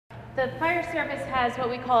The fire service has what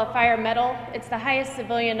we call a fire medal. It's the highest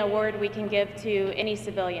civilian award we can give to any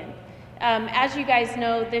civilian. As you guys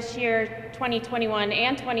know, this year, 2021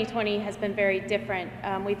 and 2020 has been very different.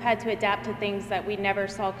 We've had to adapt to things that we never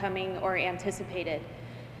saw coming or anticipated.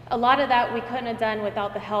 A lot of that we couldn't have done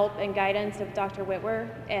without the help and guidance of Dr. Whitwer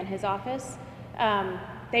and his office.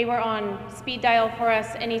 They were on speed dial for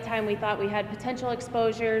us anytime we thought we had potential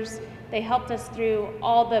exposures. They helped us through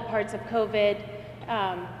all the parts of COVID,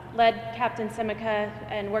 led Captain Simica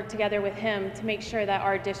and worked together with him to make sure that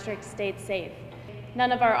our district stayed safe.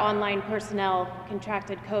 None of our online personnel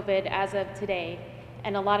contracted COVID as of today,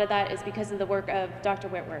 and a lot of that is because of the work of Dr.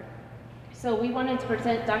 Whitwer. So we wanted to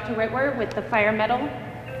present Dr. Whitwer with the Fire Medal,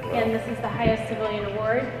 and this is the highest civilian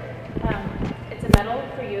award. It's a medal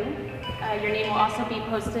for you. Your name will also be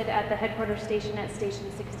posted at the headquarters station at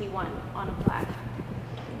Station 61 on a plaque.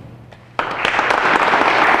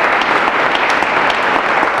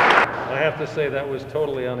 I have to say that was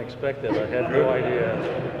totally unexpected. I had no idea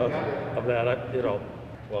of that.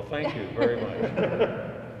 Well, thank you very much.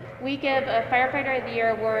 We give a Firefighter of the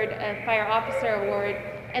Year award, a Fire Officer award,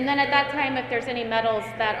 and then at that time, if there's any medals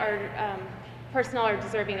that our personnel are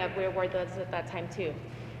deserving of, we award those at that time too.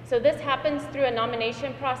 So this happens through a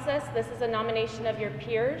nomination process. This is a nomination of your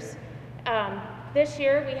peers. This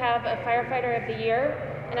year we have a Firefighter of the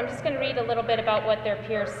Year, and I'm just going to read a little bit about what their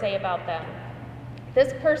peers say about them.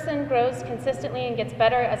 This person grows consistently and gets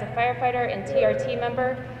better as a firefighter and TRT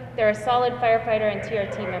member. They're a solid firefighter and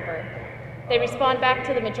TRT member. They respond back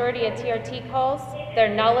to the majority of TRT calls.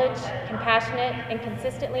 They're knowledge, compassionate, and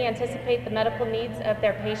consistently anticipate the medical needs of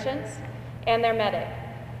their patients and their medic.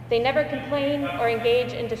 They never complain or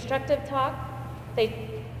engage in destructive talk.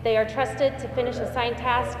 They are trusted to finish assigned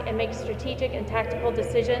tasks and make strategic and tactical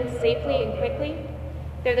decisions safely and quickly.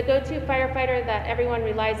 They're the go-to firefighter that everyone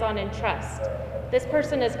relies on and trusts. This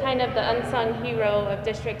person is kind of the unsung hero of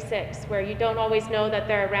District 6, where you don't always know that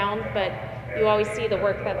they're around, but you always see the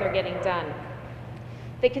work that they're getting done.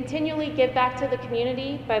 They continually give back to the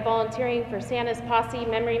community by volunteering for Santa's Posse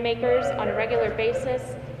Memory Makers on a regular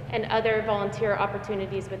basis and other volunteer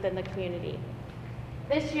opportunities within the community.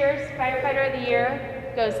 This year's Firefighter of the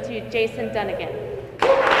Year goes to Jason Dunnigan.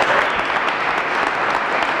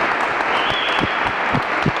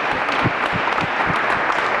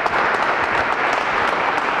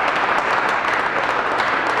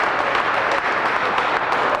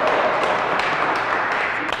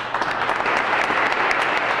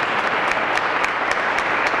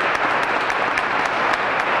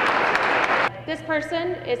 This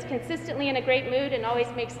person is consistently in a great mood and always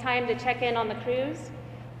makes time to check in on the crews.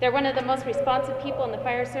 They're one of the most responsive people in the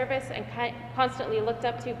fire service and constantly looked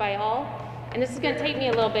up to by all. And this is going to take me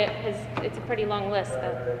a little bit because it's a pretty long list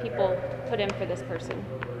that people put in for this person.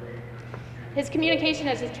 His communication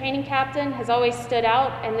as his training captain has always stood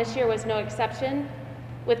out, and this year was no exception.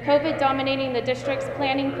 With COVID dominating the district's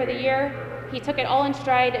planning for the year, he took it all in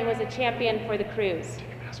stride and was a champion for the crews.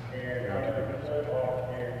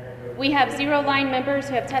 We have 0 line members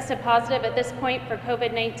who have tested positive at this point for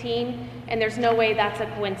COVID-19, and there's no way that's a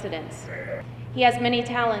coincidence. He has many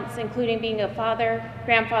talents, including being a father,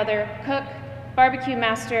 grandfather, cook, barbecue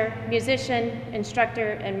master, musician,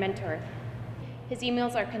 instructor, and mentor. His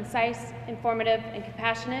emails are concise, informative, and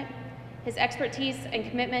compassionate. His expertise and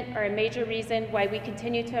commitment are a major reason why we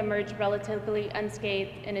continue to emerge relatively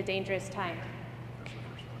unscathed in a dangerous time.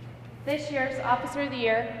 This year's Officer of the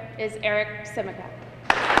Year is Eric Simica.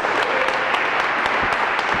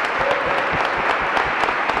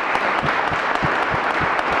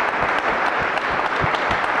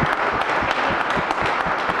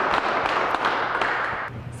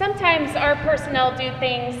 Sometimes our personnel do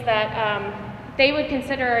things that they would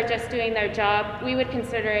consider are just doing their job. We would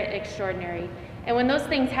consider it extraordinary. And when those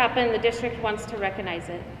things happen, the district wants to recognize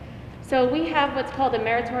it. So we have what's called a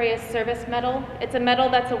Meritorious Service Medal. It's a medal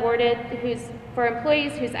that's awarded for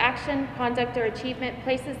employees whose action, conduct, or achievement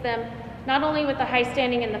places them not only with a high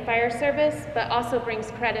standing in the fire service, but also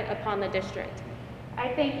brings credit upon the district. I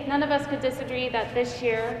think none of us could disagree that this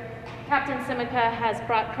year, Captain Simica has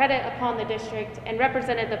brought credit upon the district and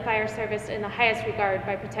represented the fire service in the highest regard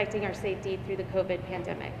by protecting our safety through the COVID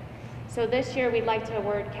pandemic. So this year, we'd like to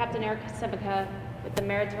award Captain Eric Simica with the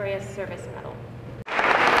Meritorious Service Medal.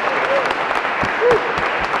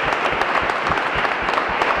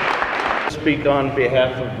 Speak on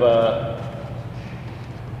behalf of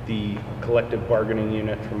the collective bargaining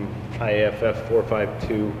unit from IAFF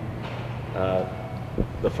 452.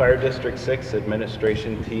 The Fire District 6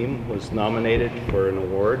 administration team was nominated for an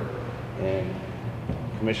award, and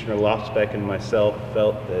Commissioner Lofsbeck and myself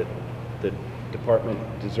felt that the department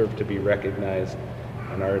deserved to be recognized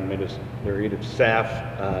and our administrative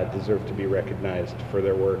staff deserve to be recognized for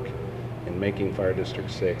their work in making Fire District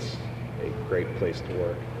 6 a great place to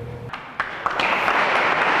work.